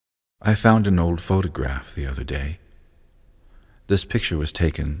I found an old photograph the other day. This picture was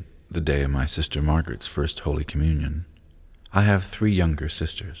taken the day of my sister Margaret's first Holy Communion. I have 3 younger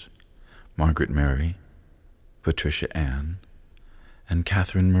sisters, Margaret Mary, Patricia Ann, and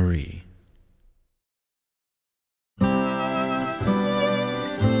Catherine Marie.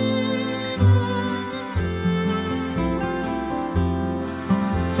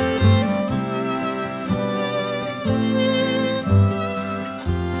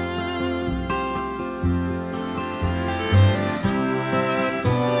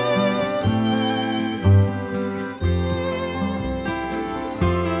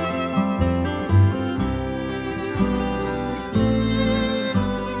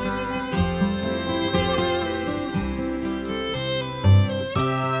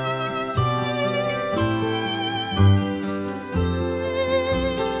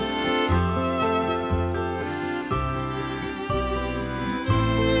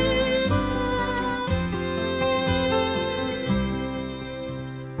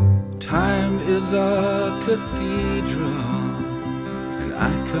 Time is a cathedral, and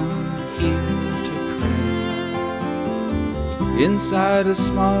I come here to pray inside a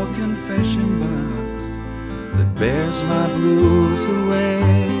small confession box that bears my blues away.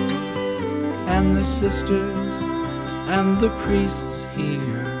 And the sisters and the priests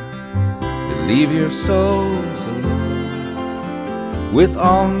here that leave your souls alone. With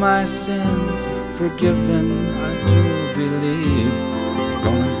all my sins forgiven, I do believe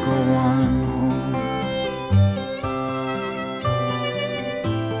gonna go on home.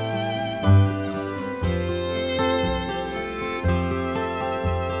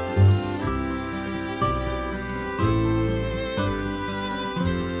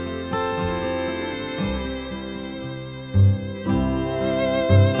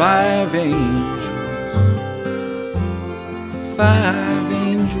 Five angels, 5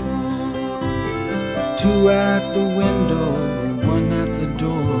 angels, 2 at the window, 1 at the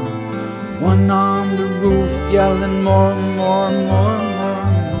door, 1 on the roof yelling more, more, more,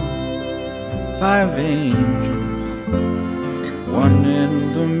 more, more. 5 angels, 1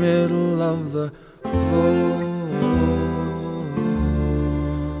 in the middle of the floor.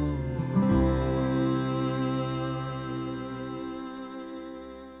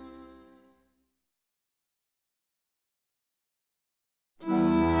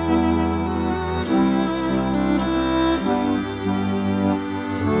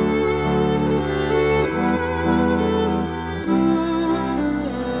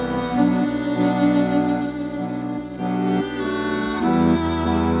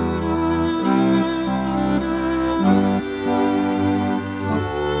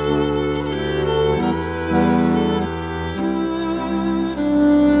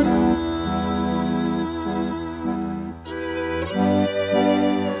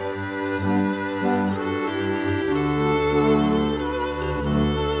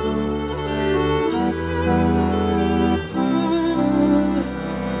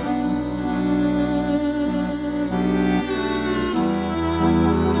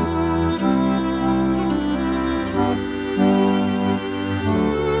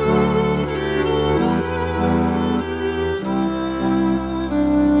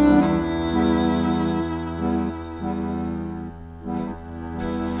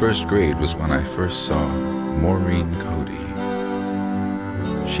 First grade was when I first saw Maureen Cody.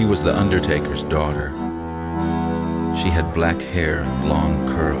 She was the undertaker's daughter. She had black hair and long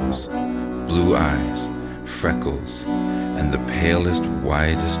curls, blue eyes, freckles, and the palest,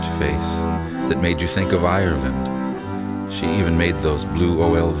 widest face that made you think of Ireland. She even made those blue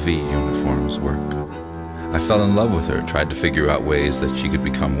OLV uniforms work. I fell in love with her, tried to figure out ways that she could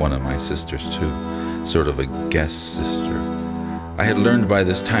become one of my sisters too, sort of a guest sister. I had learned by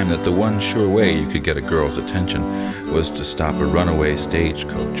this time that the one sure way you could get a girl's attention was to stop a runaway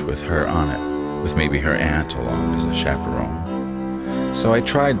stagecoach with her on it, with maybe her aunt along as a chaperone. So I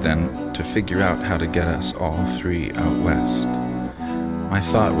tried then to figure out how to get us all 3 out west. My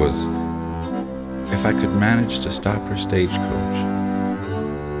thought was, if I could manage to stop her stagecoach,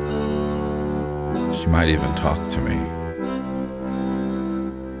 she might even talk to me.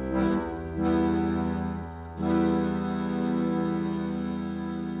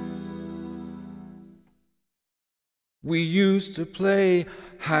 We used to play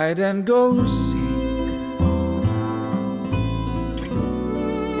hide and go seek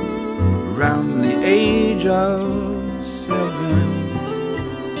around the age of 7.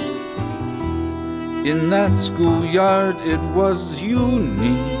 In that schoolyard it was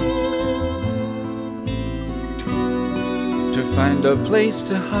unique to find a place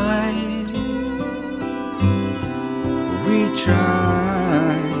to hide. We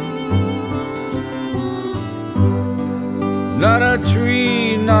tried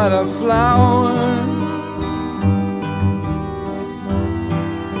not a flower,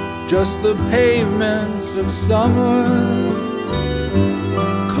 just the pavements of summer.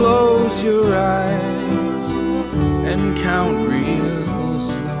 Close your eyes and count real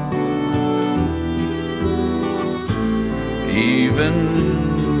slow.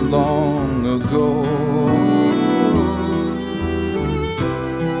 Even long ago,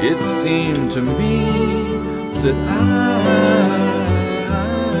 it seemed to me that I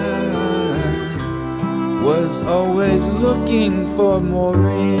was always looking for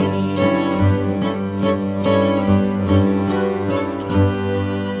Maureen.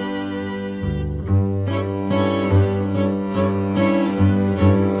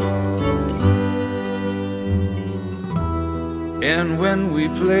 And when we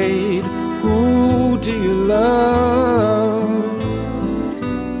played Who Do You Love,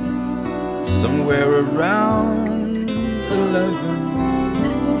 somewhere around 11,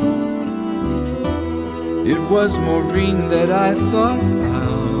 it was Maureen that I thought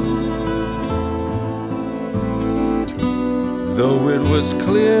of, though it was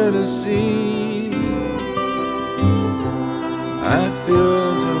clear to see I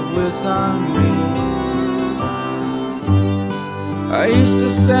filled her with ennui. I used to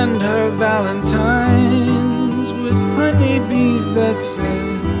send her valentines with honeybees that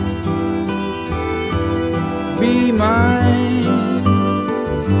said, be mine.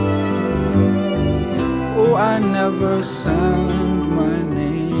 Oh, I never signed my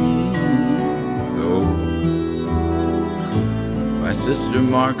name, though my sister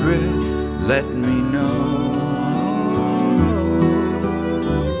Margaret let me know.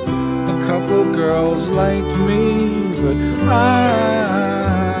 A couple girls liked me, but I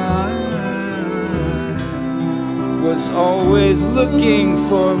was always looking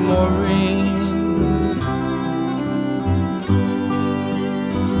for Maureen.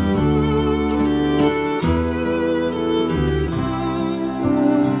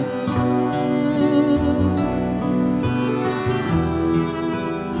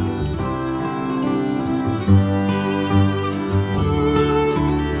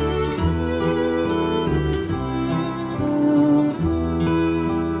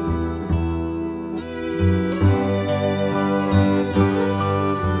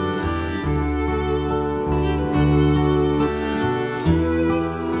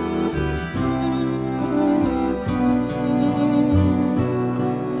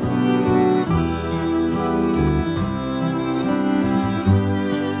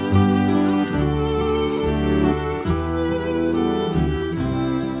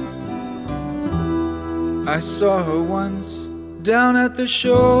 I saw her once down at the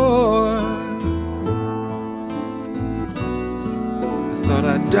shore. I thought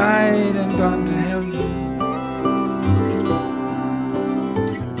I died and gone to heaven.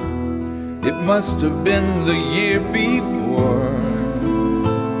 It must have been the year before.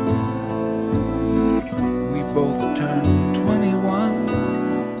 We both turned 21.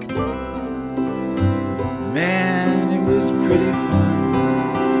 Man, it was pretty fun.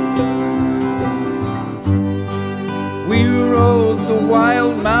 We rode the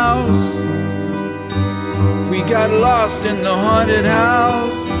wild mouse. We got lost in the haunted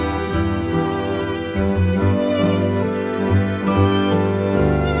house.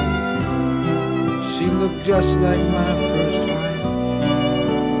 She looked just like my first wife.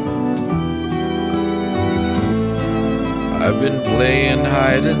 I've been playing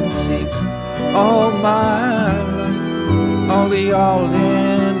hide and seek all my life, ollie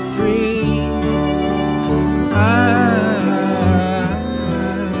and free. I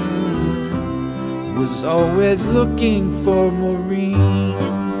was always looking for Maureen.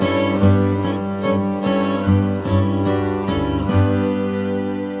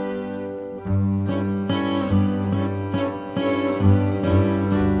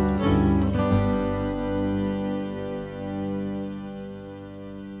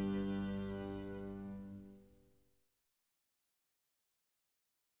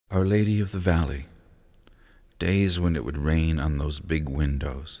 Our Lady of the Valley. Days when it would rain on those big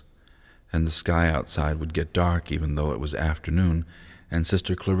windows, and the sky outside would get dark even though it was afternoon, and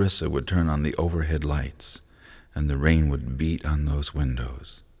Sister Clarissa would turn on the overhead lights, and the rain would beat on those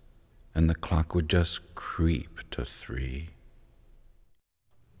windows, and the clock would just creep to 3.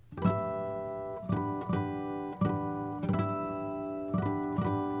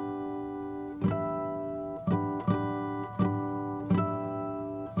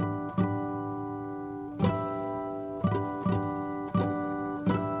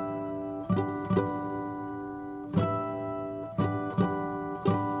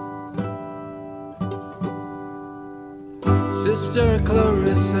 Sister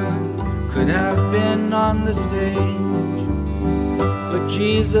Clarissa could have been on the stage, but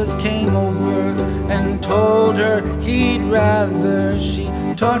Jesus came over and told her he'd rather she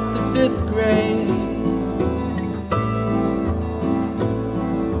taught the 5th grade.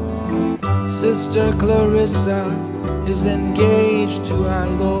 Sister Clarissa is engaged to our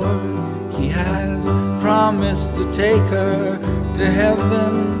Lord. He has promised to take her to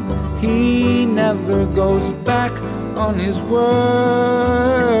heaven. He never goes back on his word.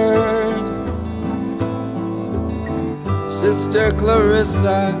 Sister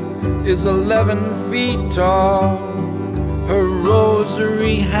Clarissa is 11 feet tall. Her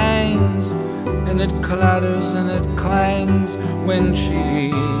rosary hangs, and it clatters and it clangs when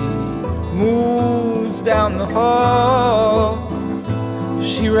she moves down the hall.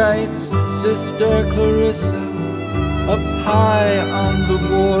 She writes Sister Clarissa up high on the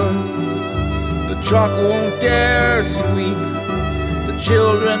board. The chalk won't dare squeak. The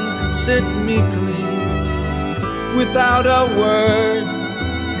children sit meekly without a word.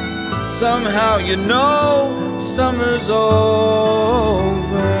 Somehow you know summer's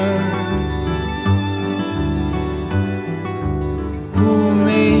over. Who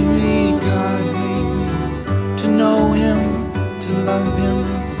made me? God made me to know him, to love him,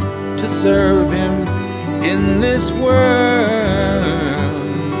 to serve him in this world,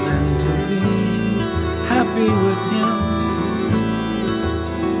 and to be happy with him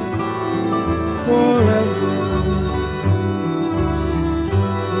forever.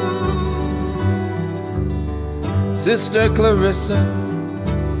 Sister Clarissa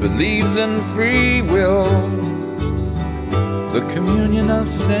believes in free will, the communion of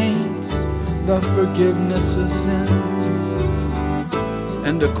saints, the forgiveness of sins,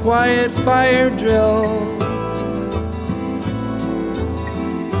 and a quiet fire drill.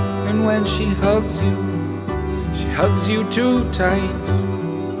 And when she hugs you too tight,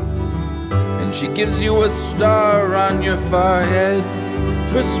 and she gives you a star on your forehead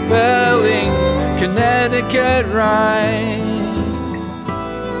for spelling Connecticut right.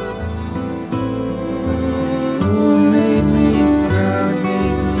 Who made me? God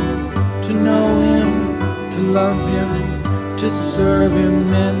made me to know him, to love him, to serve him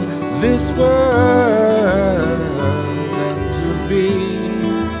in this world, and to be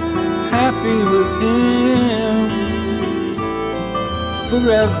happy with him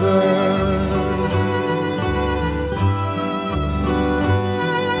forever.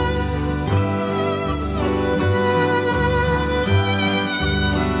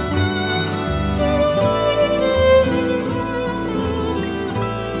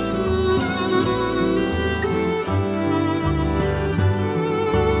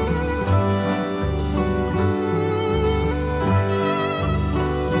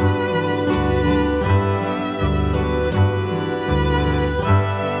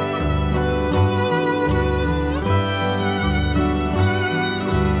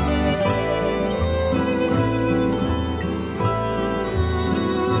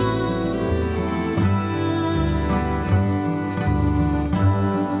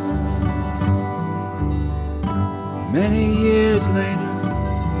 Many years later,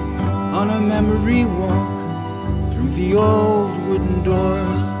 on a memory walk, through the old wooden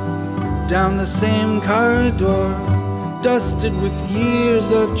doors, down the same corridors, dusted with years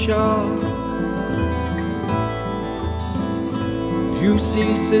of chalk, you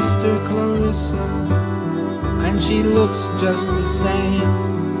see Sister Clarissa, and she looks just the same,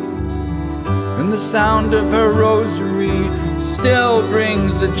 and the sound of her rosary still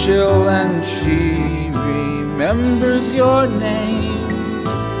brings a chill, and she remembers your name,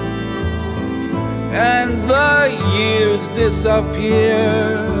 and the years disappear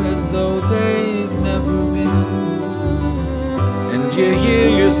as though they've never been, and you hear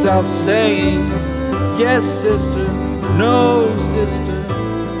yourself saying, yes sister, no sister,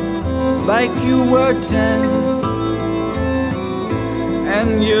 like you were 10,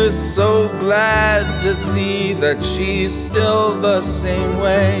 and you're so glad to see that she's still the same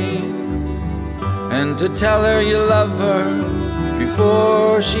way, and to tell her you love her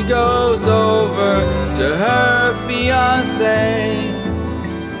before she goes over to her fiancé.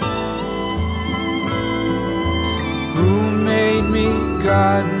 Who made me?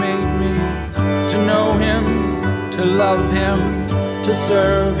 God made me to know him, to love him, to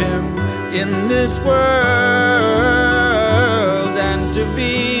serve him in this world, and to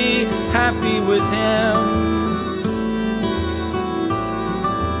be happy with him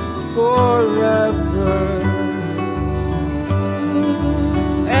forever,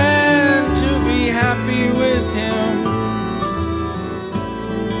 and to be happy with him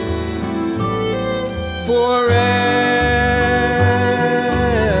forever.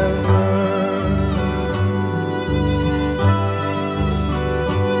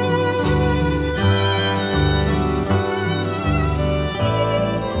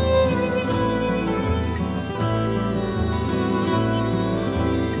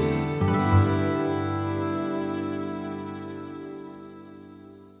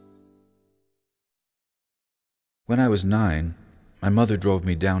 When I was 9, my mother drove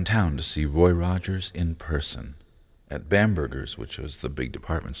me downtown to see Roy Rogers in person at Bamberger's, which was the big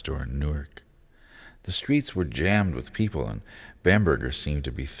department store in Newark. The streets were jammed with people, and Bamberger seemed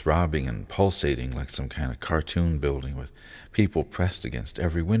to be throbbing and pulsating like some kind of cartoon building with people pressed against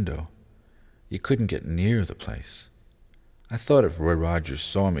every window. You couldn't get near the place. I thought if Roy Rogers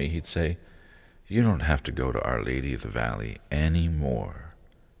saw me, he'd say, "You don't have to go to Our Lady of the Valley anymore.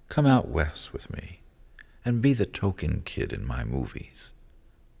 Come out west with me and be the token kid in my movies.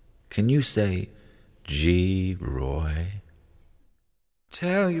 Can you say, 'Gee, Roy'?"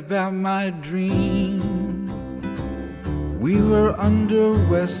 Tell you about my dream. We were under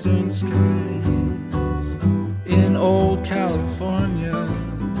western skies in old California.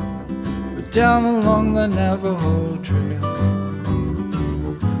 We're down along the Navajo Trail.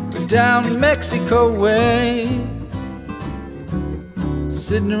 We're down Mexico way,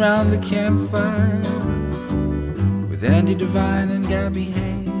 sitting around the campfire with Andy Devine and Gabby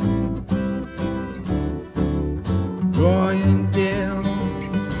Hay, Roy and Dale,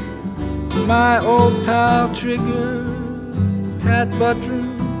 my old pal Trigger, Pat Buttram,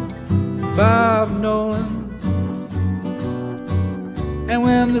 Bob Nolan. And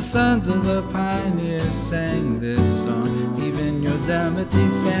when the Sons of the Pioneers sang this song, even Yosemite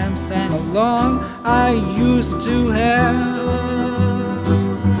Sam sang along. I used to have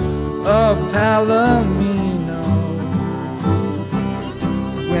a Palomino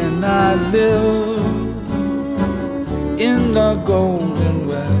when I lived in the Golden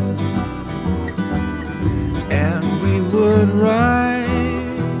West, and we would ride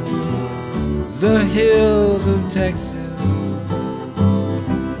the hills of Texas.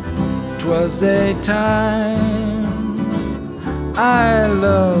 'Twas a time I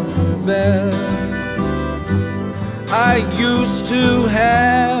loved her best. I used to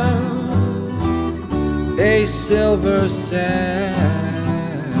have a silver saddle,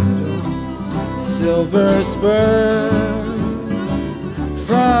 silver spurs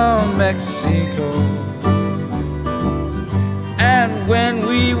from Mexico. And when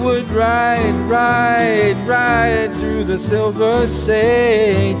we would ride through the silver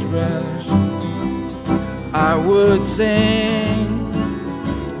sagebrush, I would sing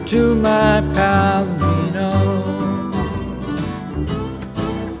to my Palomino.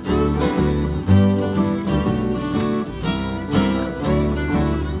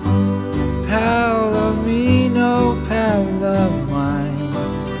 Palomino, pal of mine.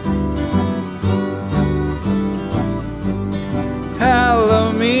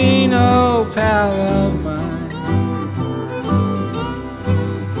 Palomino, pal of mine.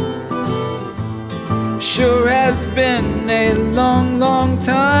 Sure has been a long, long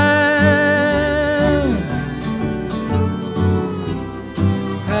time.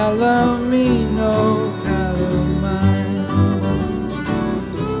 Palomino, pal of mine.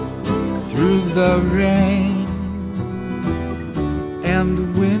 Through the rain and the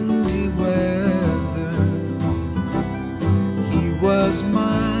windy weather, he was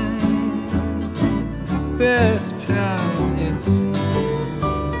my best pal, it seems.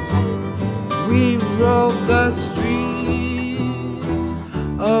 We rode the streets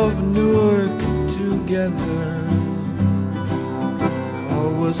of Newark together, or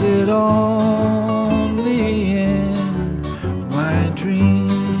was it only in my dream?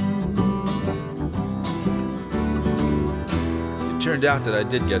 It turned out that I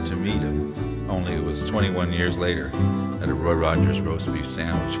did get to meet him, only it was 21 years later at a Roy Rogers roast beef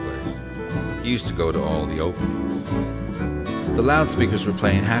sandwich place. He used to go to all the openings. The loudspeakers were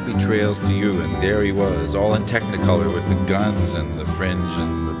playing Happy Trails to You, and there he was, all in Technicolor with the guns and the fringe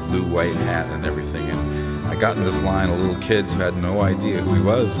and the blue-white hat and everything. And I got in this line of little kids who had no idea who he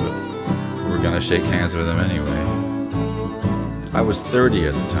was, but we were going to shake hands with him anyway. I was 30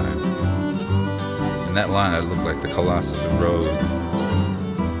 at the time. In that line, I looked like the Colossus of Rhodes.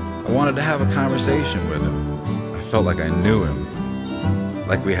 I wanted to have a conversation with him. I felt like I knew him,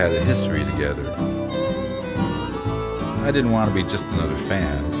 like we had a history together. I didn't want to be just another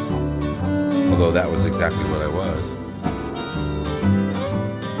fan, although that was exactly what I was.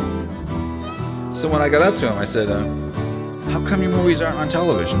 So when I got up to him, I said, "How come your movies aren't on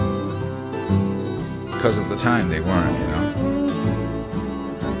television?" Because at the time they weren't, you know.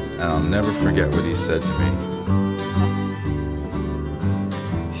 And I'll never forget what he said to me.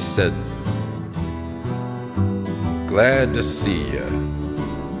 He said, "Glad to see ya."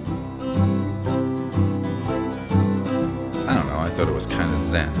 I don't know, I thought it was kind of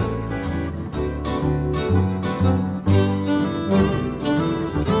zen.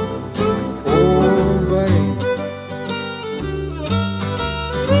 Oh, buddy,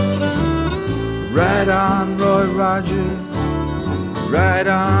 ride on, Roy. Roy Rogers, right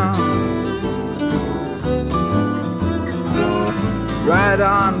on. Right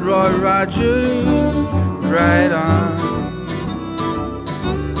on, Roy Rogers, right on.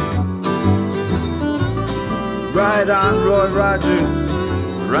 Right on, Roy Rogers,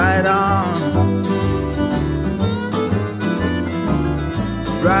 right on.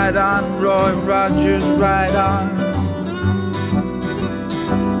 Right on, Roy Rogers, right on.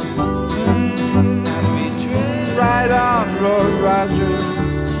 Right on, Roy Rogers,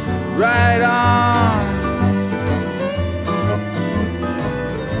 right on.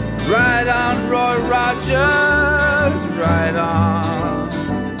 Right on, Roy Rogers, right on.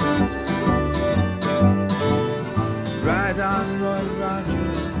 Right on, Roy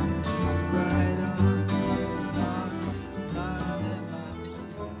Rogers, right on.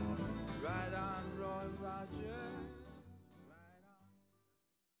 Right on, Roy Rogers.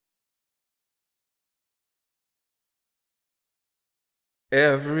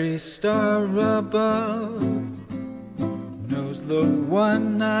 Every star above knows the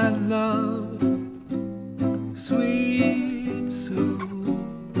one I love, sweet Sue,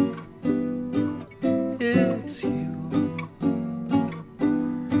 it's you.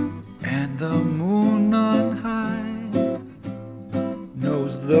 And the moon on high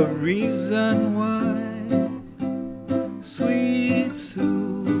knows the reason why, sweet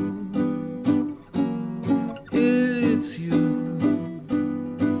Sue, it's you.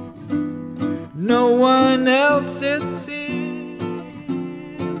 No one else, it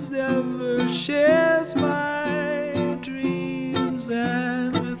seems, ever shares my dreams,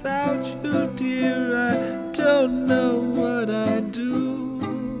 and without you, dear, I don't know what I'd do.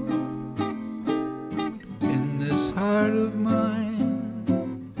 In this heart of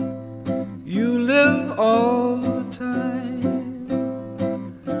mine, you live all the time,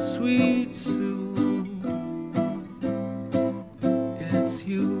 sweet Sue, it's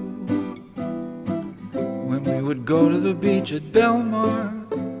you. When we would go to the beach at Belmar,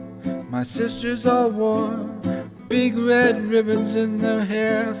 my sisters all wore big red ribbons in their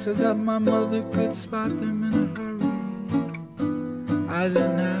hair so that my mother could spot them in a hurry. I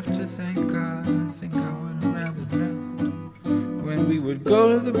didn't have to thank God, I think I would have rather drowned. When we would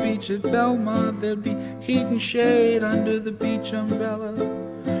go to the beach at Belmar, there'd be heat and shade under the beach umbrella,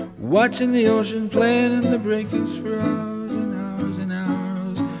 watching the ocean playing in the breakers for hours and hours and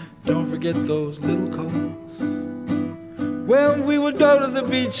hours. Don't forget those little calls. When we would go to the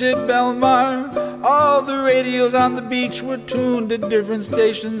beach at Belmar, all the radios on the beach were tuned to different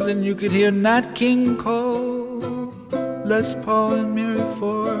stations, and you could hear Nat King Cole, Les Paul and Mary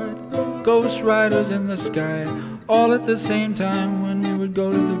Ford, Ghost Riders in the Sky, all at the same time. When we would go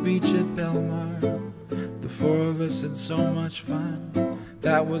to the beach at Belmar, the four of us had so much fun.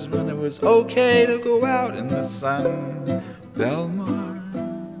 That was when it was okay to go out in the sun. Belmar,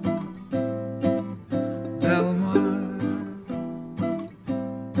 Belmar,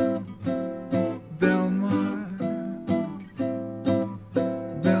 Belmar,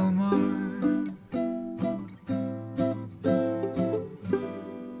 Belmar.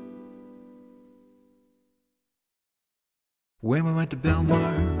 When we went to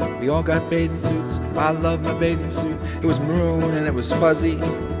Belmar, we all got bathing suits. I loved my bathing suit. It was maroon and it was fuzzy.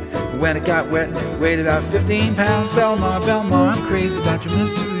 When it got wet, it weighed about 15 pounds. Belmar, Belmar, I'm crazy about your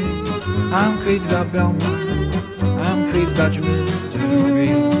mystery. I'm crazy about Belmar. I'm crazy about your mystery.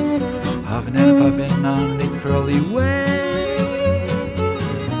 Huffing and puffing underneath the pearly waves.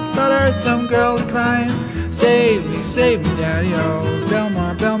 Thought I heard some girl crying, save me, daddy. Oh,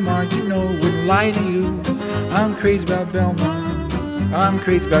 Belmar, Belmar, you know it wouldn't lie to you. I'm crazy about Belmar. I'm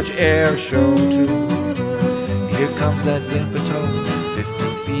crazy about your air show too. Here comes that blimper toe, 50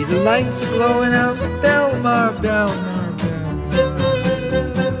 feet of lights are glowing out. Belmar, Belmar, Belmar.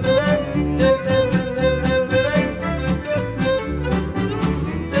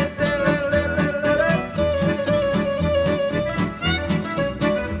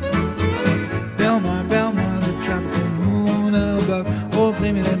 Belmar, Belmar, the tropical moon above. Oh,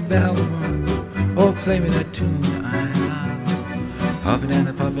 play me that Belmar. Oh, play me that tune I love. Huffing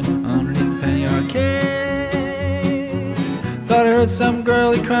and puffing underneath the penny arcade. Thought I heard some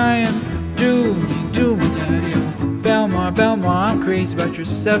girlie crying, do me, daddy. Oh, Belmar, Belmar, I'm crazy about your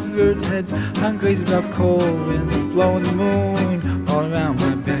severed heads. I'm crazy about cold winds blowing the moon all around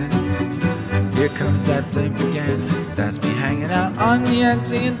my bed. Here comes that blimp again. That's me hanging out on the end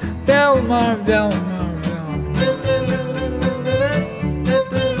singing Belmar, Belmar, Belmar.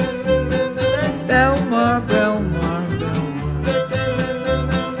 Belmar, Belmar,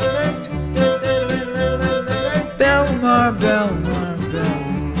 Belmar, Belmar, Belmar, Belmar.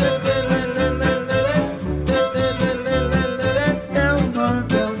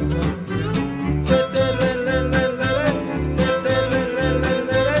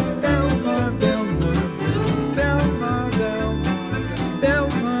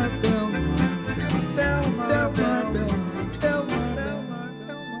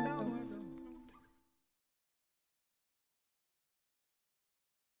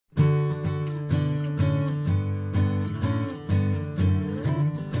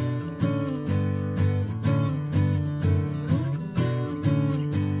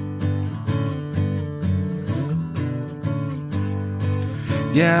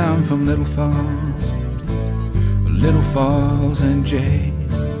 Yeah, I'm from Little Falls, NJ.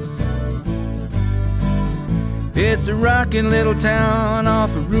 It's a rockin' little town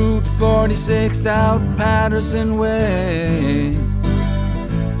off of Route 46 out Patterson Way.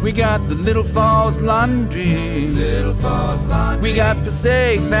 We got the Little Falls Laundry, we got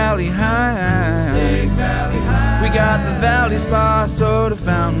Passaic Valley High, we got the Valley Spa Soda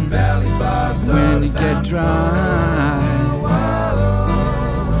Fountain when you get dry.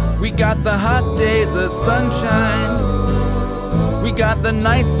 We got the hot days of sunshine, we got the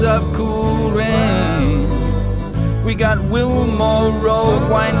nights of cool rain. We got Wilmore Road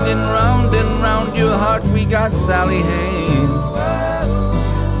winding round and round your heart. We got Sally Hayes,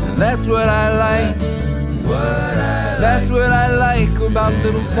 and that's what I like. That's what I like about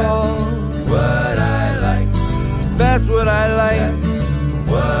Little Falls. That's what I like.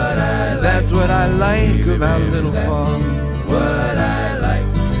 That's what I like about Little Falls.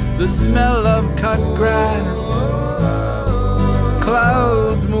 The smell of cut grass,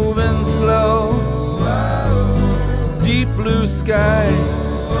 clouds moving slow, deep blue sky,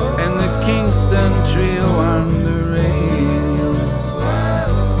 and the Kingston Trio on the rail.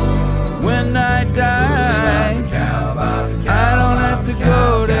 When I die, I don't have to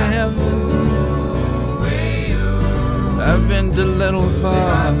go to heaven. I've been to Little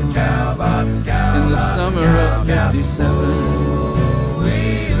Falls in the summer of '57,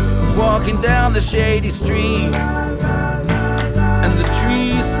 walking down the shady street, and the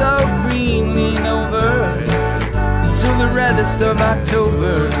trees so green lean over till the reddest of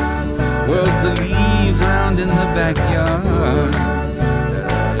October whirls the leaves around in the backyards.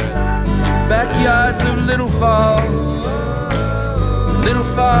 Backyards of Little Falls,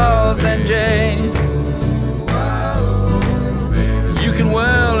 NJ. You can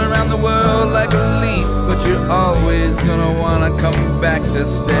whirl around the world like a leaf, but you're always gonna wanna come back to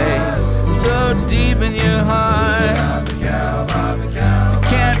stay. So deep in your heart, it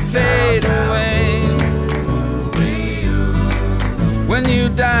can't fade away. When you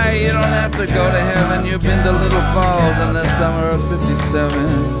die, you don't have to go to heaven. You've been to Little Falls in the summer of '57.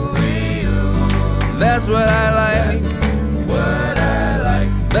 That's what I like.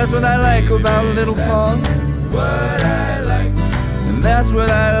 That's what I like about Little Falls. And that's what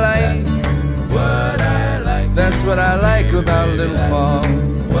I like. That's what I like about Little Falls.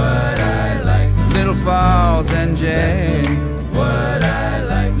 Little Falls, NJ.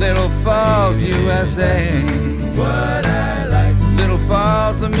 Little Falls, USA. Little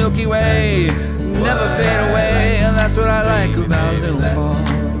Falls, the Milky Way, never fade away. And that's what I like about Little Falls.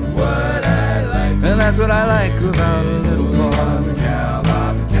 And that's what I like about Little Falls.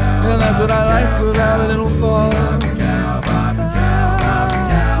 And that's what I like about Little Falls.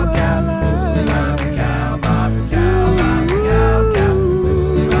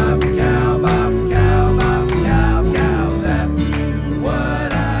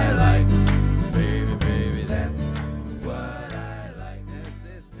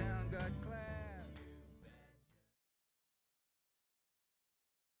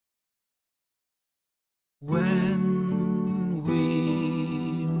 When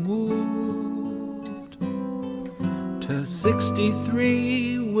we moved to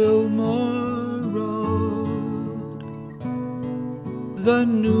 63 Wilmore Road, the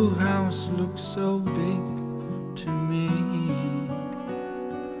new house looked so big to me,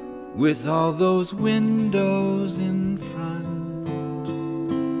 with all those windows in front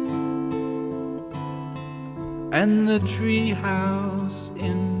and the tree house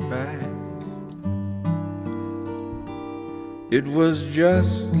in back. It was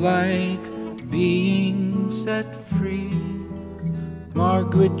just like being set free.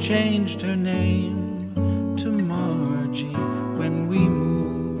 Margaret changed her name to Margie when we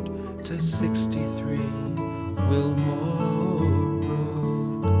moved to 63 Wilmore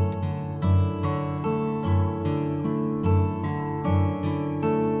Road.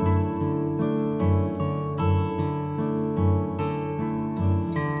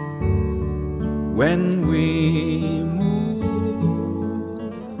 When we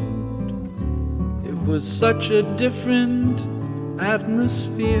it was such a different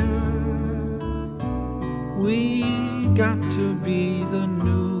atmosphere. We got to be the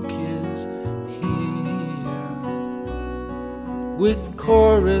new kids here, with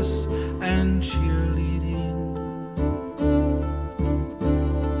chorus and cheerleading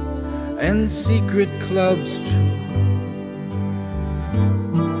and secret clubs too.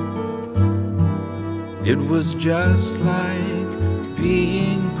 It was just like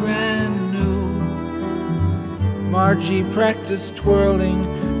being brand new. Margie practiced twirling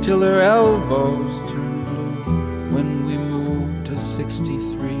till her elbows turned blue when we moved to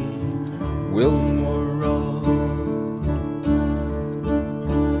 63 Wilmore Road.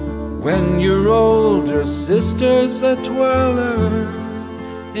 When your older sister's a twirler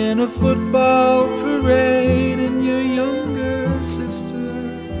in a football parade, and your younger sister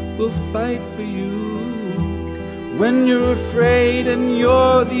will fight for you. When you're afraid and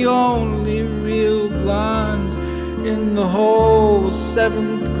you're the only real blonde in the whole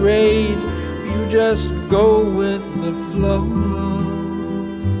 7th grade, you just go with the flow.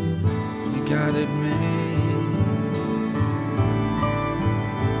 You got it made.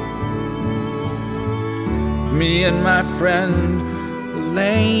 Me and my friend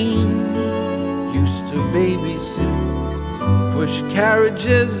Elaine used to babysit, push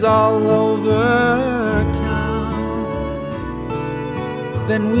carriages all over town.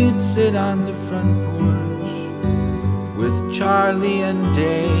 Then we'd sit on the front porch with Charlie and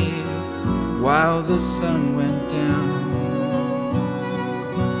Dave while the sun went down.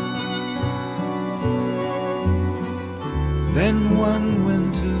 Then one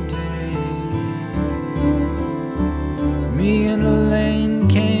winter day, me and Elaine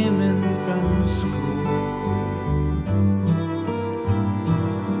came in from school.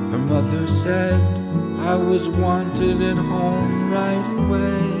 Her mother said I was wanted at home right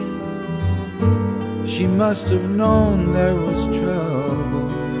away. She must have known there was trouble.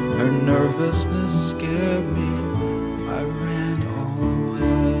 Her nervousness scared me. I ran all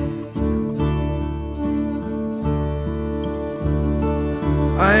away.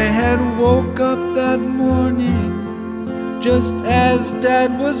 I had woke up that morning just as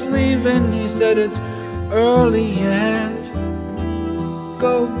Dad was leaving. He said, "It's early yet,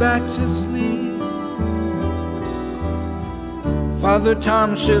 go back to sleep." Father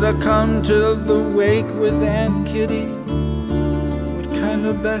Tom should have come to the wake with Aunt Kitty. What kind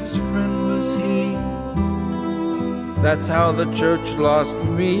of best friend was he? That's how the church lost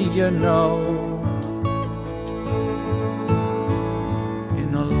me, you know. In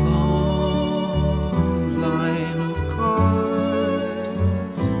a long line of cars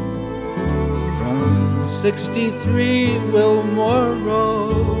from 63 Wilmore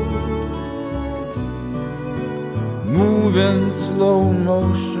Road, moving slow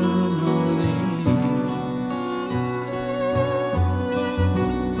motionally.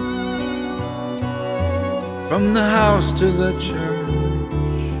 From the house to the church,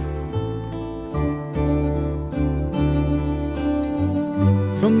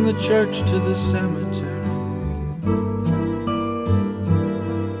 from the church to the cemetery.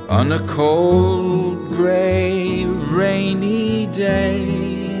 On a cold, gray, rainy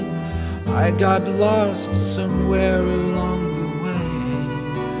day, I got lost somewhere along the way,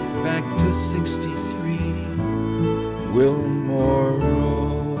 back to 63 Wilmore Road.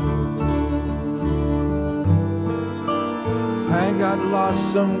 I got lost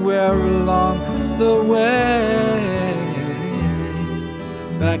somewhere along the way,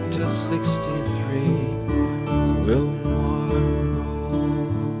 back to 63 Wilmore.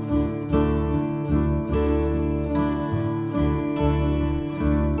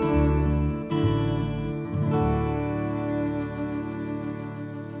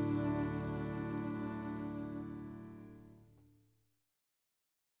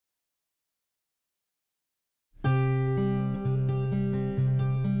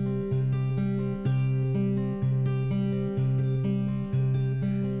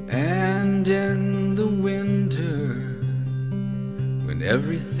 And in the winter, when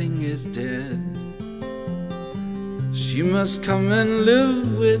everything is dead, she must come and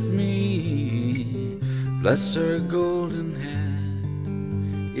live with me, bless her golden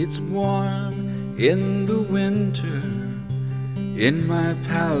head. It's warm in the winter, in my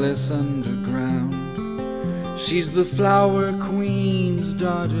palace underground. She's the flower queen's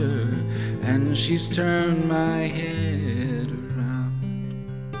daughter, and she's turned my head around.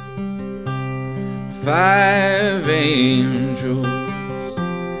 5 angels,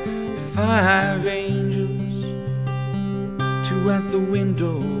 5 angels, 2 at the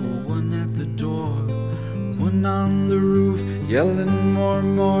window, 1 at the door, 1 on the roof, yelling more,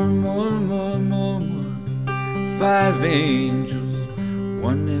 more, more, more, more, more. 5 angels,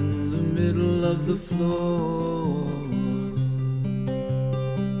 1 in the middle of the floor.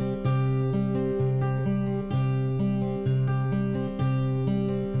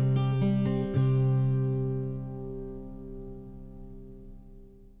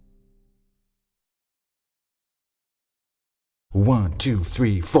 One, 2,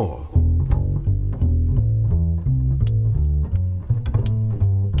 3, 4.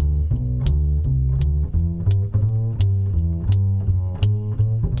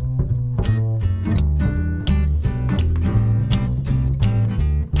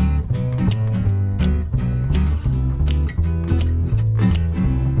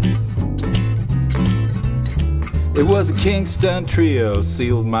 It was a Kingston trio,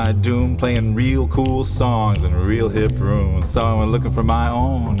 sealed my doom, playing real cool songs in real hip rooms. So I went looking for my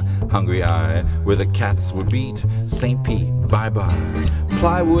own hungry eye, where the cats would beat St. Pete, bye-bye.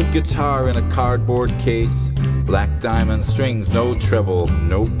 Plywood guitar in a cardboard case, black diamond strings, no treble,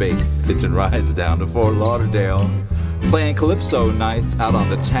 no bass. Hitching rides down to Fort Lauderdale, playing calypso nights out on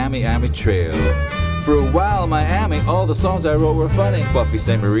the Tamiami Trail. For a while, Miami, all the songs I wrote were funny. Buffy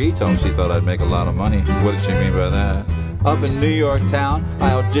St. Marie told me she thought I'd make a lot of money. What did she mean by that? Up in New York town, I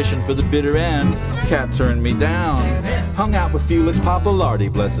auditioned for the bitter end. Cat turned me down. Hung out with Felix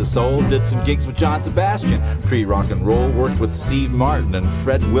Papalardi, bless his soul. Did some gigs with John Sebastian. Pre-rock and roll, worked with Steve Martin and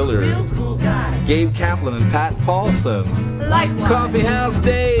Fred Willard. Real cool guys. Gabe Kaplan and Pat Paulson. Likewise. Coffeehouse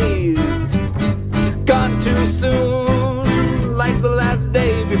Days, gone too soon. Like the last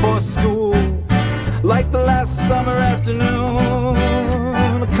day before school, like the last summer afternoon.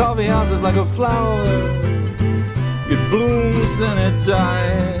 A coffee house is like a flower, it blooms and it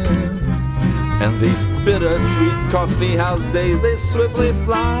dies. And these bittersweet coffee house days, they swiftly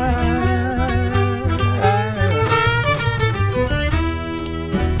fly.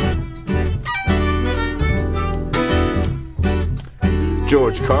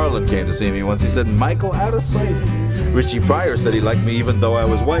 George Carlin came to see me once. He said, Michael, out of sight. Richie Pryor said he liked me even though I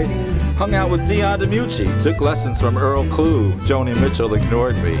was white. Hung out with Dion DiMucci, took lessons from Earl Klugh. Joni Mitchell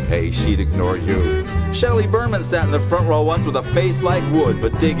ignored me, hey, she'd ignore you. Shelley Berman sat in the front row once with a face like wood.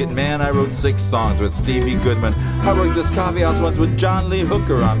 But dig it, man, I wrote 6 songs with Stevie Goodman. I worked this coffee house once with John Lee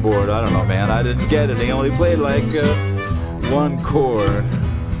Hooker on board. I don't know, man, I didn't get it. He only played like 1 chord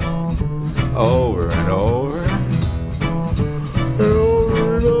over and over.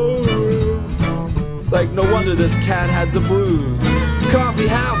 Like no wonder this cat had the blues. Coffee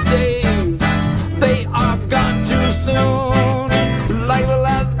house days, they are gone too soon. Like the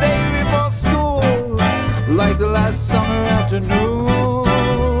last day before school, like the last summer afternoon.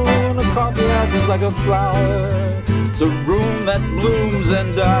 A coffee house is like a flower, it's a room that blooms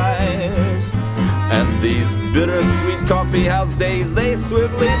and dies. And these bittersweet coffee house days, they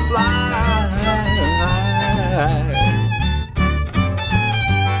swiftly fly.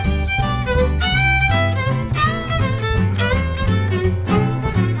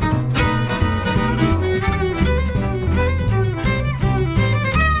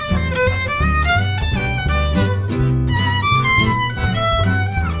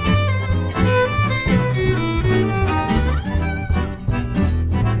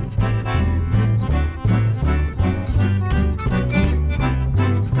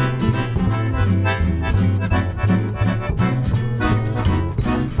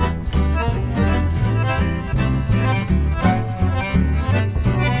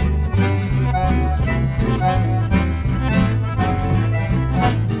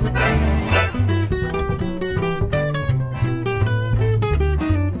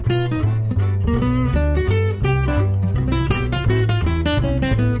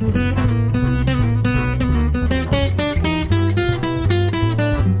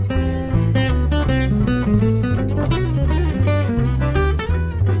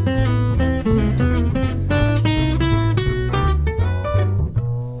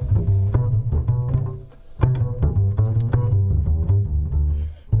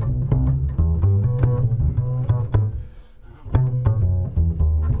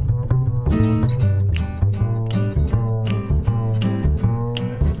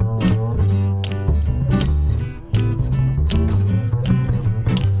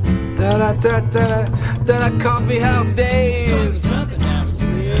 Da-da, coffee house days,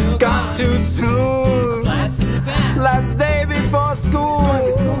 gone too soon. Last day before school,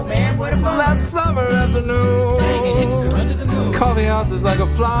 last summer afternoon. Coffee house is like a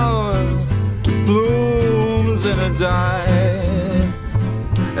flower, blooms and it dies.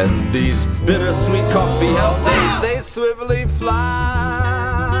 And these bittersweet coffee house days, they swiftly fly.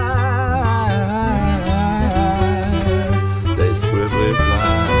 They swiftly fly.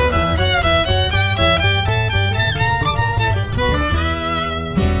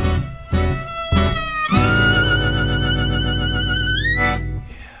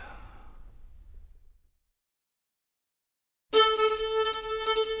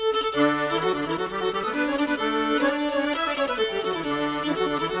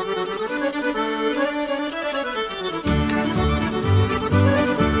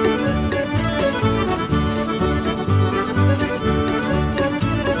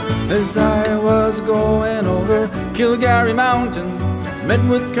 As I was going over Kilgarry Mountain, met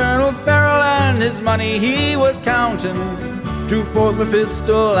with Colonel Farrell and his money he was counting. drew forth my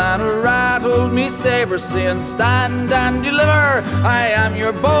pistol and rattled me sabre, saying, "Stand and deliver, I am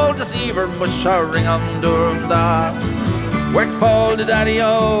your bold deceiver, mush-a-ring-um-durum-da." Whack fall to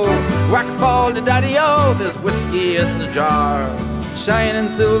daddy-o, whack fall to daddy-o, there's whiskey in the jar. Shining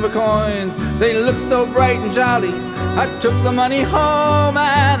silver coins, they look so bright and jolly. I took the money home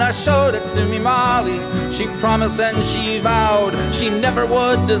and I showed it to me Molly. She promised and she vowed she never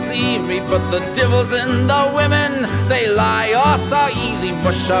would deceive me, but the devil's in the women, they lie oh so easy,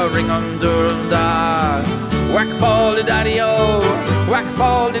 mush-a-ring-um-durum-da. Whack fall to daddy-o, whack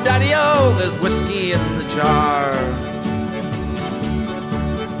fall to daddy-o, there's whiskey in the jar.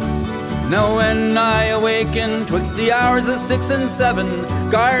 Now when I awakened, 'twixt the hours of 6 and 7,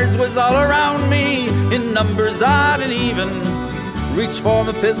 guards was all around me, in numbers odd and even. Reached for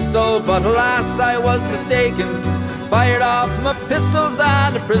my pistol, but alas I was mistaken. Fired off my pistols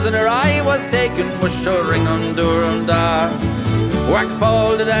and a prisoner I was taken. Mush-a-ring-um-durum-da. Whack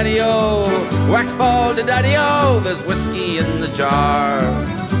fall to daddy-o, whack fall to daddy-o, there's whiskey in the jar.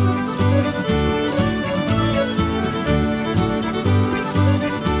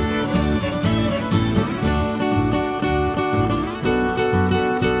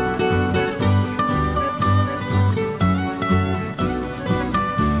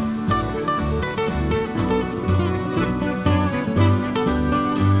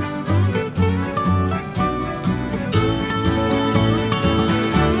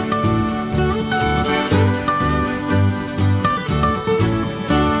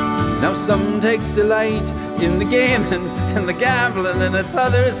 Some takes delight in the gaming and the gambling, and it's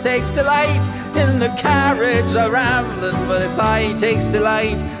others takes delight in the carriage of rambling, but it's I takes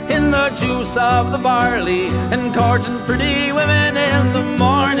delight in the juice of the barley and courting pretty women in the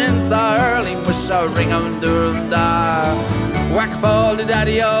morning so early. Mush-a-ring-um-durum-da. Whack fall to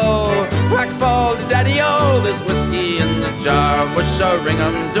daddy-o, whack fall to daddy-o, there's whiskey in the jar.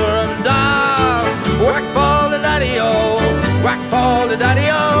 Mush-a-ring-um-durum-da. Whack fall to daddy-o, whack fall to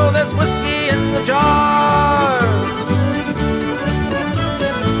daddy-o, there's whiskey in the jar.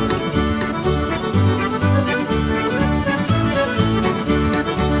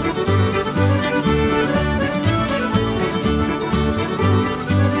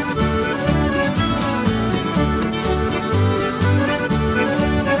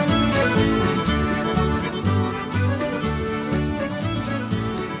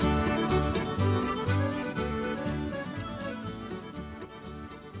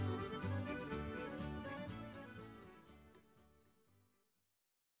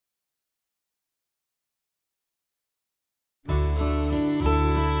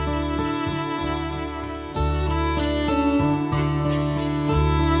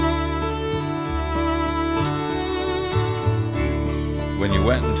 When you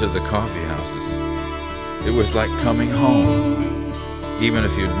went into the coffee houses, it was like coming home, even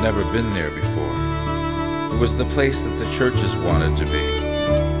if you'd never been there before. It was the place that the churches wanted to be,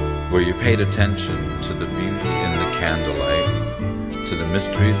 where you paid attention to the beauty in the candlelight, to the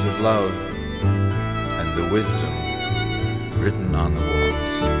mysteries of love, and the wisdom written on the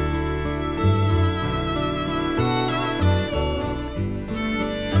walls.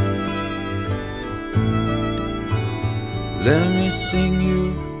 Let me sing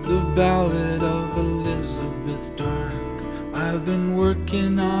you the ballad of Elizabeth Dark. I've been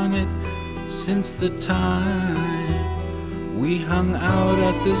working on it since the time we hung out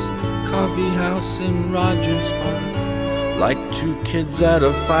at this coffee house in Rogers Park, like two kids at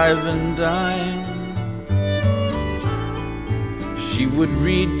a 5 and dime. She would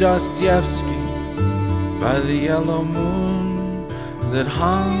read Dostoevsky by the yellow moon that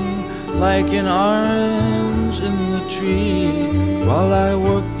hung like an orange in the tree, while I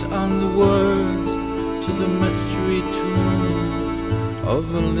worked on the words to the mystery tune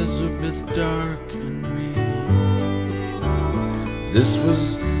of Elizabeth Dark and me. This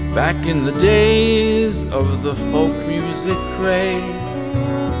was back in the days of the folk music craze,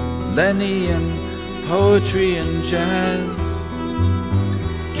 Lenny and poetry and jazz,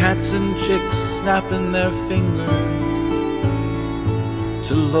 cats and chicks snapping their fingers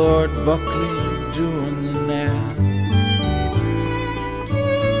to Lord Buckley doing the nads.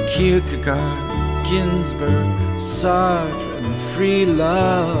 Kierkegaard, Ginsberg, Sartre and free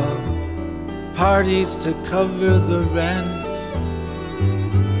love, parties to cover the rent.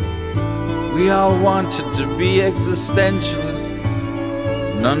 We all wanted to be existentialists,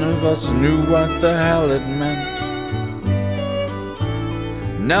 none of us knew what the hell it meant.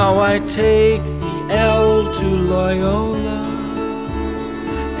 Now I take the L to Loyola,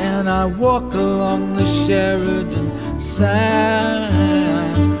 and I walk along the Sheridan sand,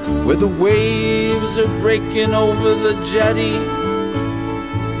 where the waves are breaking over the jetty,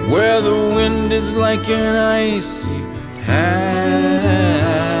 where the wind is like an icy hand.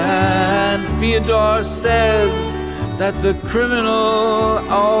 Fyodor says that the criminal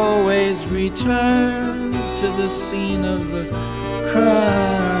always returns to the scene of the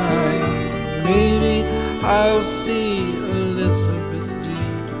crime. Maybe I'll see Elizabeth D.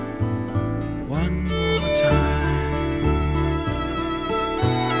 one more time.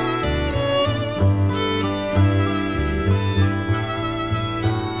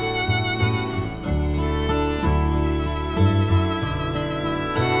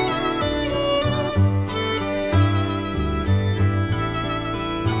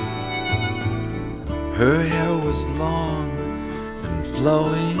 Her hair was long and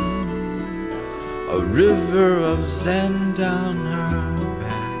flowing, a river of Zen down her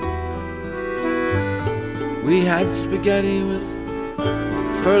back. We had spaghetti with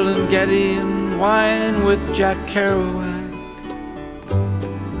Ferlinghetti and wine with Jack Kerouac.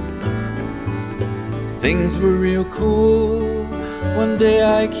 Things were real cool. One day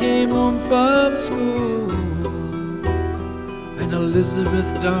I came home from school and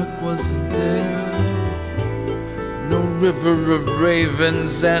Elizabeth Dark wasn't there. No river of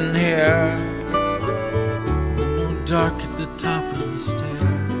ravens and hair, no dark at the top of the stairs.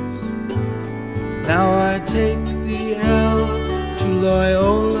 Now I take the L to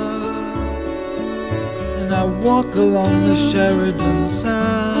Loyola, and I walk along the Sheridan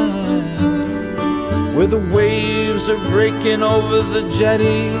side, where the waves are breaking over the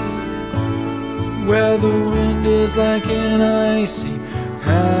jetty, where the wind is like an icy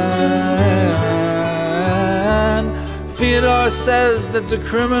hand. Fyodor says that the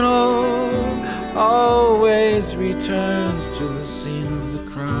criminal always returns to the scene of the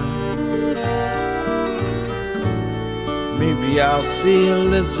crime. Maybe I'll see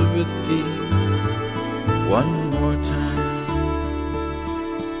Elizabeth D. one more time.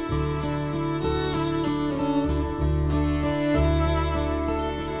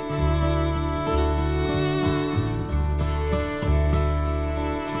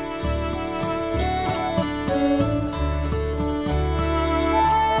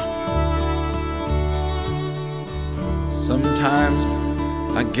 Sometimes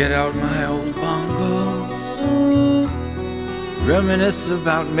I get out my old bongos, reminisce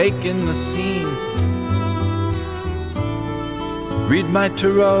about making the scene, read my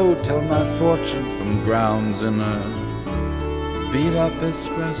tarot, tell my fortune from grounds in a beat-up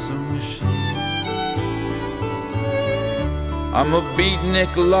espresso machine. I'm a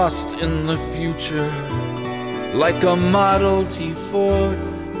beatnik lost in the future, like a Model T Ford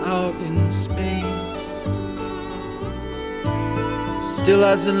out in space, still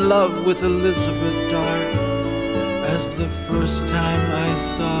as in love with Elizabeth Dark as the first time I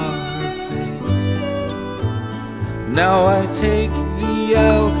saw her face. Now I take the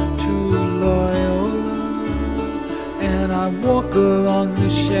L to Loyola, and I walk along the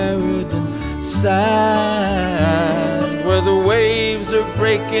Sheridan sand, where the waves are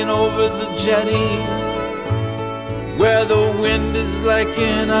breaking over the jetty, where the wind is like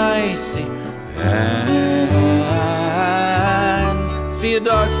an icy hand.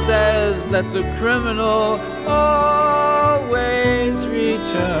 Fyodor says that the criminal always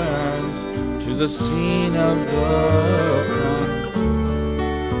returns to the scene of the crime.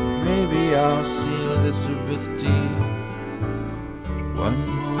 Maybe I'll see Elizabeth D. one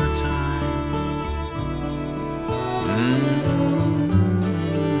more time.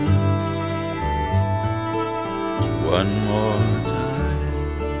 One more time.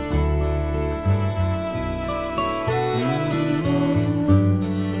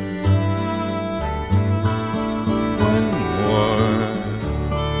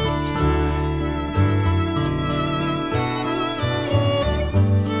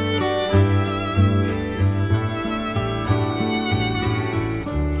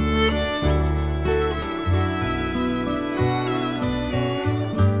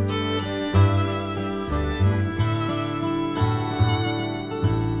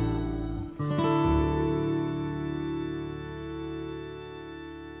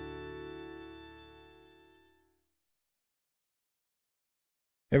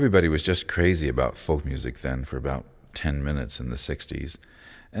 Everybody was just crazy about folk music then for about 10 minutes in the 60s.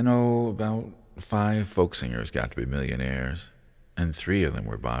 And about 5 folk singers got to be millionaires, and 3 of them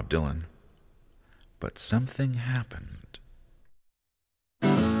were Bob Dylan. But something happened.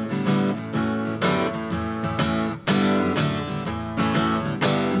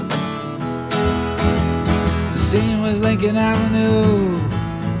 The scene was Lincoln Avenue.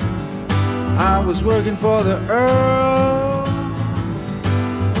 I was working for the Earl.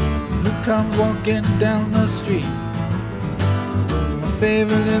 comes walking down the street, my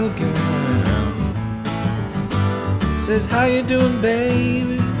favorite little girl. Says, how you doing,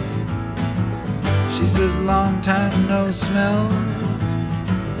 baby? She says, long time no smell.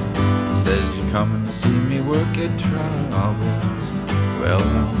 Says, you coming to see me work at Troubles? Well,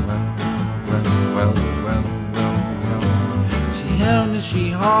 she held me, she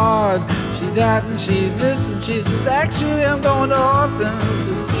hard, she that and she this, and she says, actually I'm going to Orphans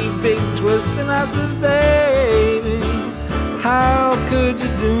to see Big Twist. And I says, baby, how could you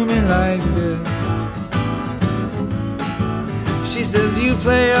do me like this? She says, you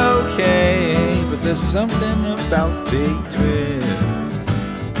play okay, but there's something about Big Twist.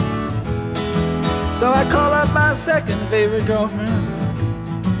 So I call up my second favorite girlfriend,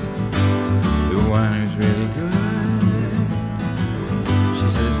 the one who's really good. She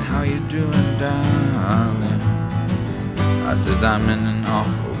says, how you doing, darling? I says, I'm in an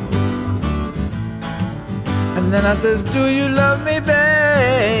awful mood. And then I says, do you love me,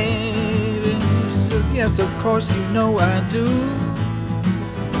 baby? She says, yes, of course, you know I do.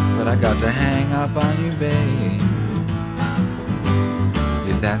 But I got to hang up on you, babe,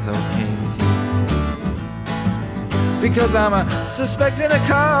 if that's okay with you. Because I'm suspecting a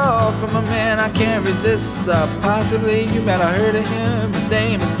call from a man I can't resist. Possibly you better heard of him. His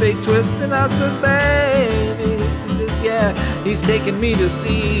name is Big Twist. And I says, baby, she says, yeah, he's taking me to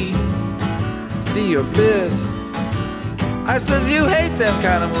see The Abyss. I says, you hate them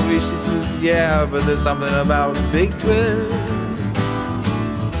kind of movies. She says, yeah, but there's something about Big Twist.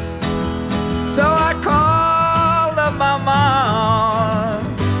 So I called up my mom.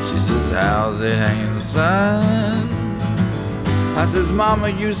 She says, how's it hanging, son? I says, mama,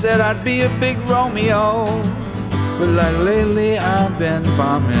 you said I'd be a big Romeo, but like lately I've been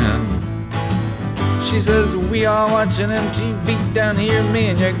bombing. She says, we are watching MTV down here, me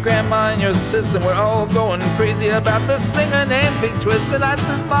and your grandma and your sister. We're all going crazy about the singer named Big Twist. And I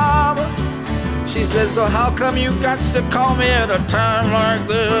says, mama, she says, so how come you got to call me at a time like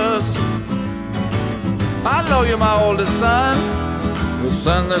this? I know you're my oldest son, but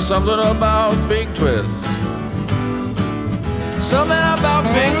son, there's something about Big Twist. Something about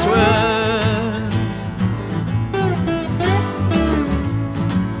Big Twist.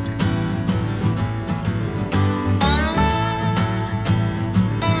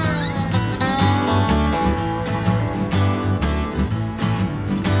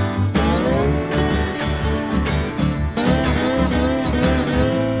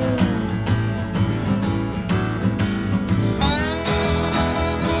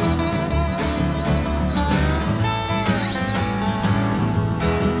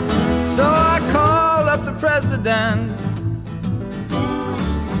 So I called up the president.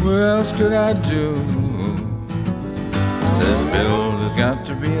 What else could I do? Says, Bill, there's got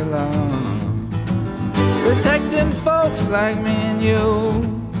to be a law protecting folks like me and you.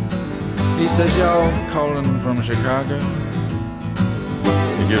 He says, y'all calling from Chicago?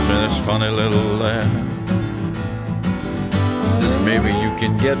 He gives me this funny little laugh. He says, maybe you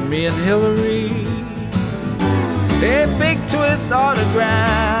can get me and Hillary a Big Twist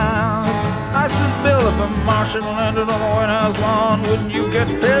autograph. I says, Bill, if a Martian landed on the White House lawn, wouldn't you get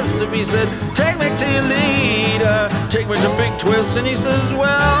pissed if he said, take me to your leader, take me to Big Twist? And he says, well,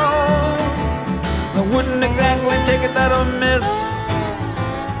 I wouldn't exactly take it that amiss.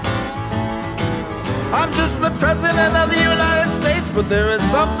 I'm just the president of the United States, but there is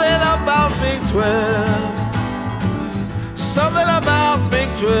something about Big Twist. Something about Big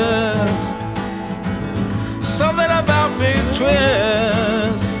Twist. Something about Big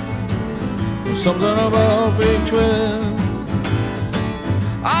Twist. Something about Big Twist.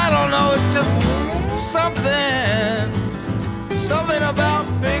 I don't know, it's just something. Something about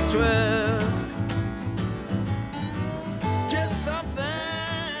Big Twist. Just something.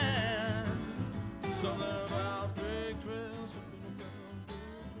 Something about Big Twist.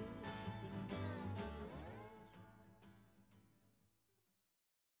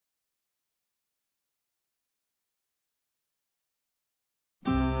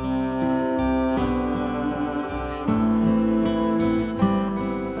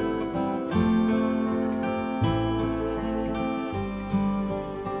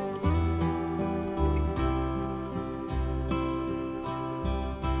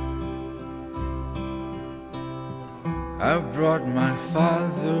 I brought my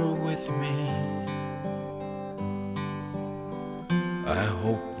father with me. I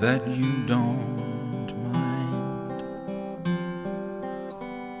hope that you don't mind.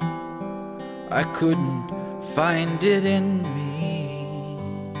 I couldn't find it in me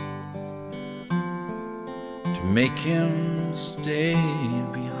to make him stay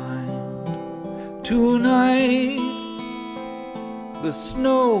behind. Tonight the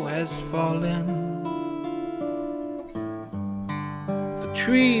snow has fallen, the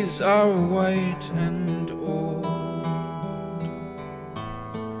trees are white and old,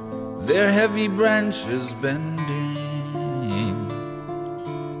 their heavy branches bending.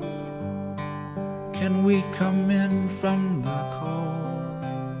 Can we come in from the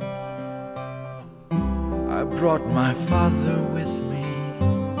cold? I brought my father with me,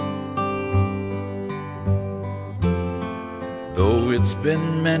 though it's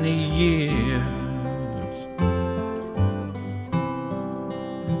been many years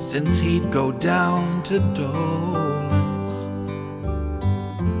since he'd go down to Dolan's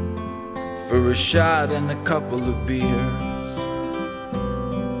for a shot and a couple of beers.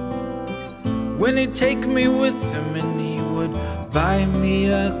 When he'd take me with him and he would buy me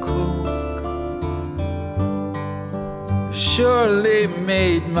a Coke, surely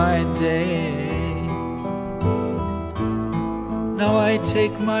made my day. Now I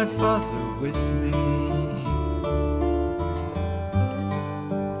take my father with me,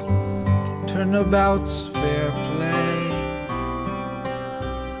 turnabout's fair play.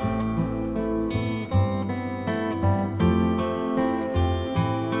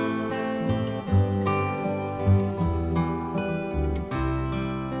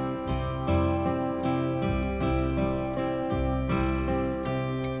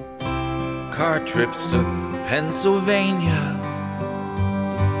 Car trips to Pennsylvania,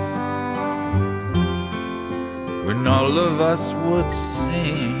 when all of us would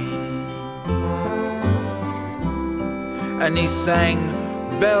sing, and he sang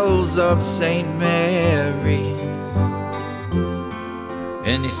Bells of St. Mary's,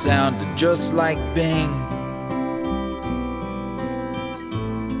 and he sounded just like Bing.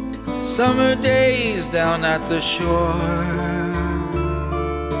 Summer days down at the shore,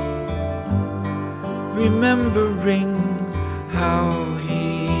 remembering how he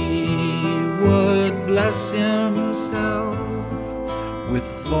would bless himself with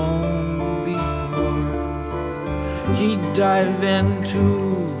foam before he'd dive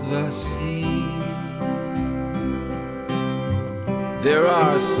into the sea. There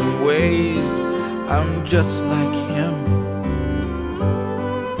are some ways I'm just like him,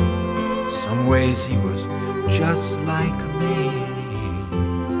 some ways he was just like me.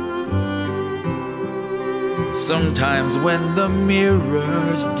 Sometimes when the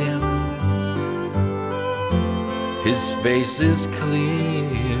mirror's dim, his face is clear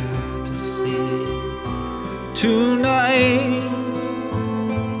to see. Tonight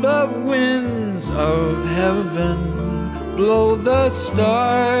the winds of heaven blow the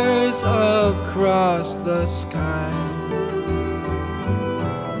stars across the sky.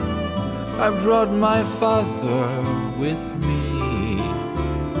 I brought my father with me,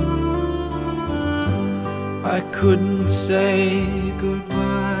 I couldn't say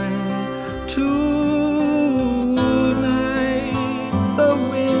goodbye. Tonight the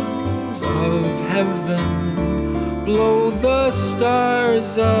winds of heaven blow the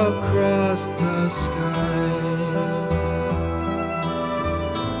stars across the sky.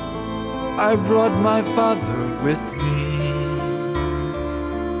 I brought my father with me,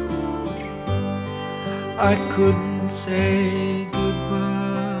 I couldn't say goodbye.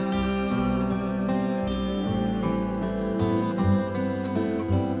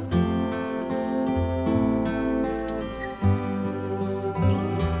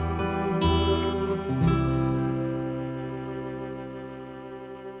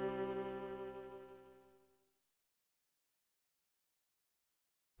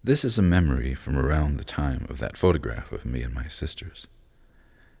 This is a memory from around the time of that photograph of me and my sisters.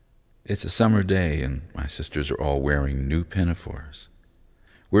 It's a summer day, and my sisters are all wearing new pinafores.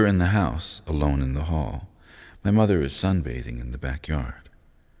 We're in the house, alone in the hall. My mother is sunbathing in the backyard.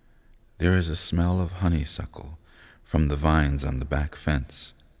 There is a smell of honeysuckle from the vines on the back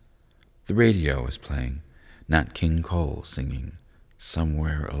fence. The radio is playing Nat King Cole singing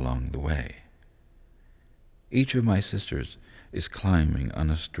Somewhere Along the Way. Each of my sisters is climbing on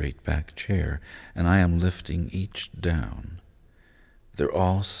a straight-back chair, and I am lifting each down. They're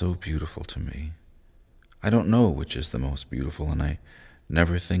all so beautiful to me. I don't know which is the most beautiful, and I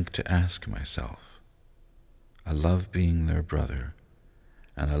never think to ask myself. I love being their brother,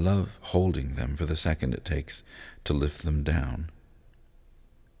 and I love holding them for the second it takes to lift them down.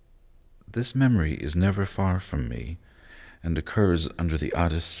 This memory is never far from me, and occurs under the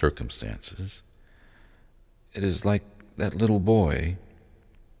oddest circumstances. It is like that little boy,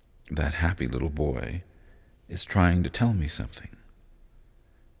 that happy little boy, is trying to tell me something.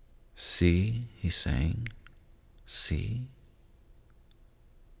 See, he's saying, see?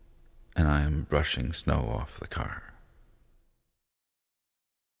 and I am brushing snow off the car.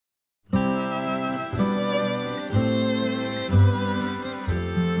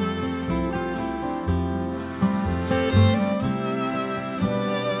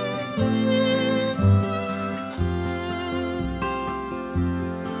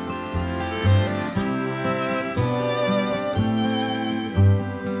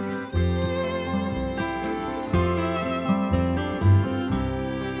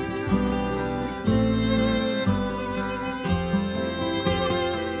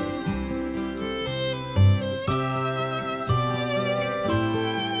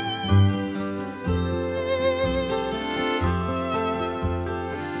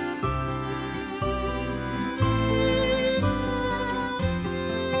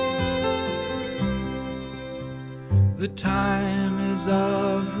 The time is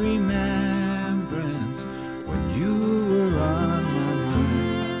of remembrance when you were on my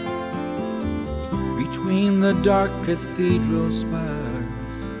mind. Between the dark cathedral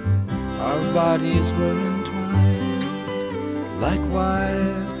spires, our bodies were entwined.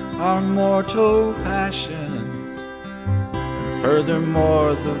 Likewise, our mortal passions, and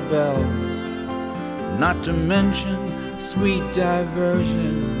furthermore the bells, not to mention sweet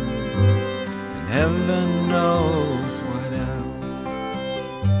diversion. Heaven knows what else.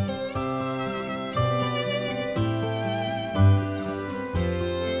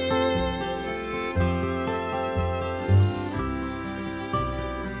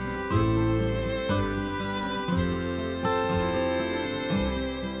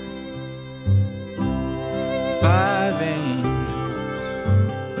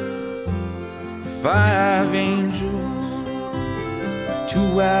 Five angels,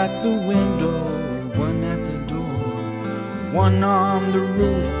 two at the window, one at the door, one on the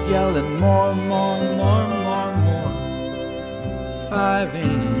roof yelling more, more, more, more, more. 5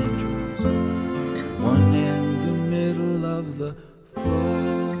 angels, one in the middle of the floor.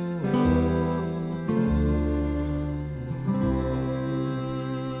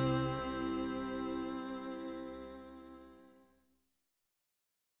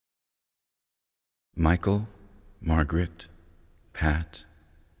 Michael, Margaret, Pat,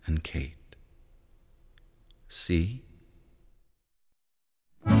 and Kate. See?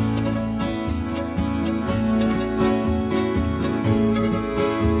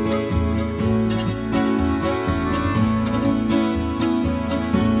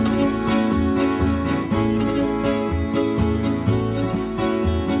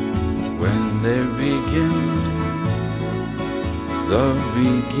 When they begin the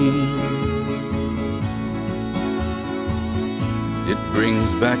Beguine, it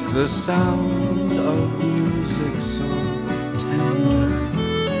brings back the sound of music so tender.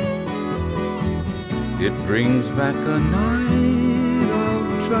 It brings back a night of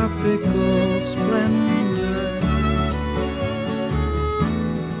tropical splendor.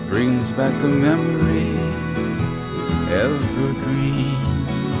 Brings back a memory evergreen.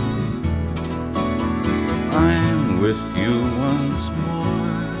 I'm with you once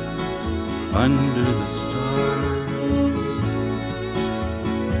more under the stars.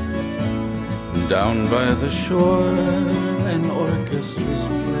 Down by the shore, an orchestra's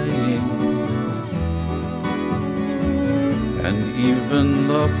playing, and even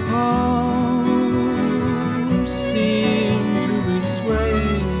the palms seem to be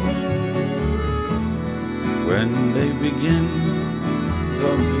swaying when they begin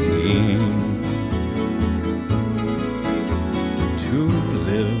the Beguine. To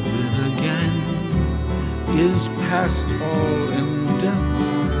live it again is past all endeavor.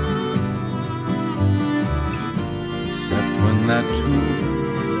 When that tune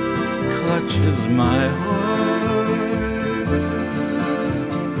clutches my heart,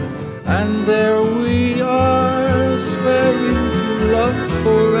 and there we are swearing to love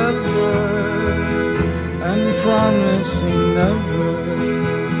forever and promising never,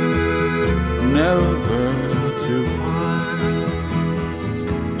 never to part.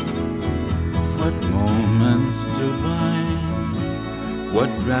 What moments divine,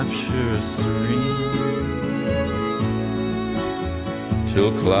 what rapture serene,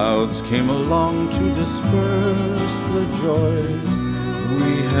 till clouds came along to disperse the joys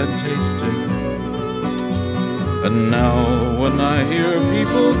we had tasted. And now when I hear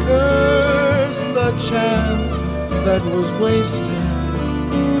people curse the chance that was wasted,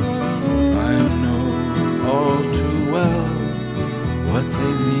 I know all too well what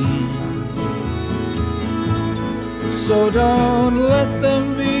they mean. So don't let them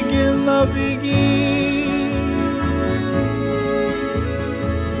begin the Beguine.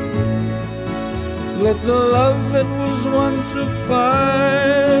 Let the love that was once a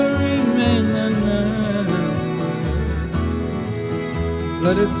fire remain.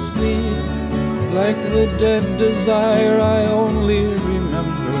 let it sleep like the dead desire I only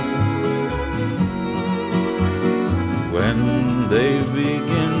remember when they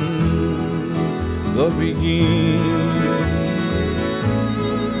begin the Beguine.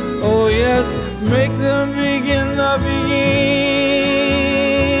 Oh yes, make them begin the Beguine.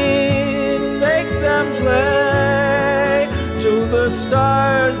 Make them play till the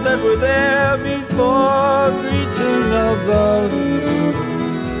stars that were there before return above,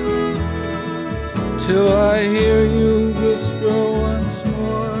 till I hear you whisper once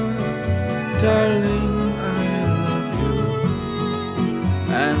more, darling, I love you.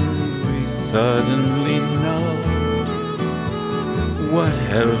 And we suddenly know what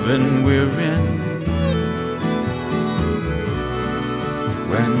heaven we're in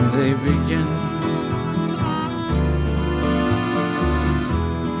when they begin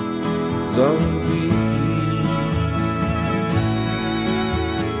the Beguine.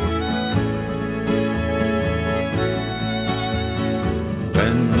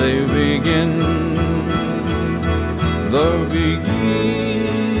 When they begin the Beguine.